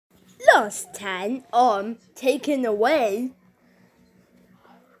last time I'm taken away.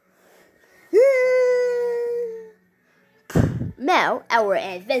 Now our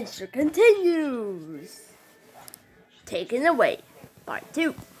adventure continues. Taken away, part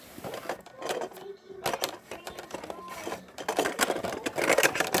 2.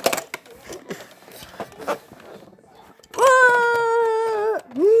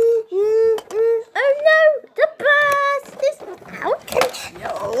 Oh no, the bus is out of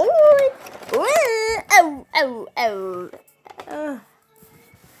control.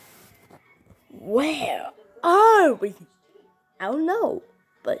 Where are we? I don't know,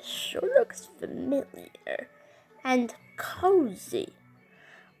 but sure looks familiar and cozy.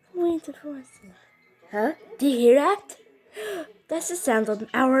 Wait a second. Huh? Do you hear that? That's the sound of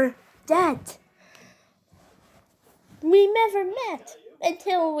our dad. We never met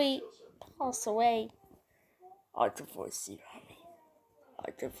until we pass away. I divorce you, honey.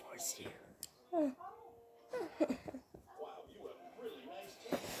 I divorce you.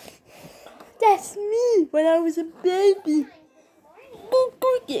 That's me when I was a baby.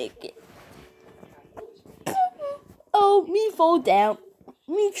 Oh, me fall down.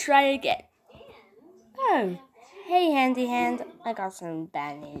 Me try again. Oh, hey Handy Hand, I got some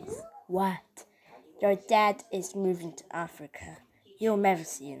bad news. What? Your dad is moving to Africa. You'll never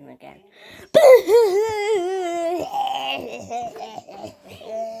see him again.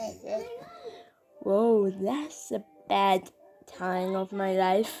 Whoa, that's a bad time of my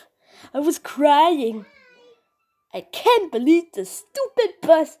life. I was crying. I can't believe the stupid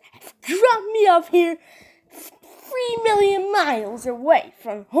bus has dropped me off here 3 million miles away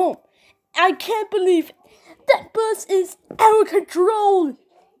from home. I can't believe it. That bus is out of control.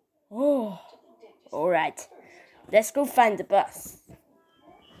 Oh, alright. Let's go find the bus.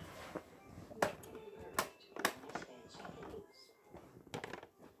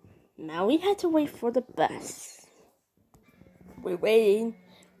 Now we have to wait for the bus. We're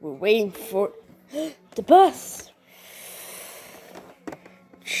waiting for the bus.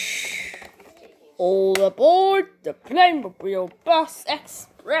 All aboard the Playmobil Bus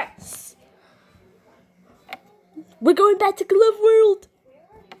Express. We're going back to Glove World.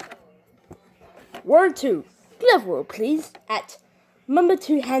 Word 2. Glove World, please. At Number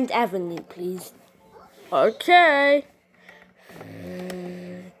 2 Hand Avenue, please. Okay.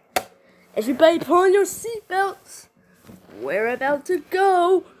 Everybody put on your seatbelts. We're about to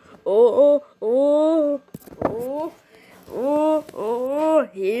go. Oh,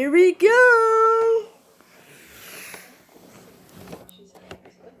 here we go.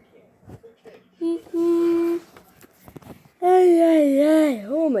 Ay.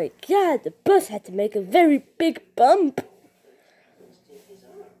 Oh my God, the bus had to make a very big bump.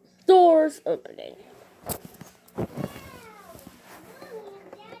 Doors opening.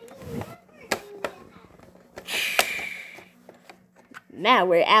 Now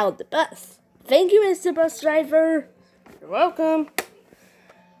we're out of the bus. Thank you, Mr. Bus Driver. You're welcome.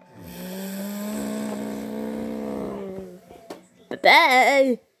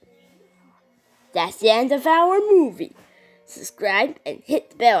 Bye-bye. That's the end of our movie. Subscribe and hit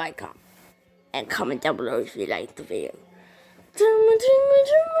the bell icon. And comment down below if you like the video.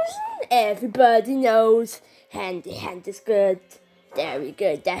 Everybody knows Handy Hand is good. Very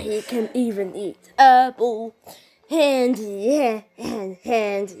good that he can even eat apple. Handy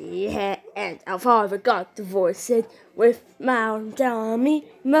hand, and our father got divorced with my dummy.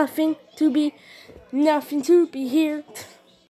 Nothing to be here.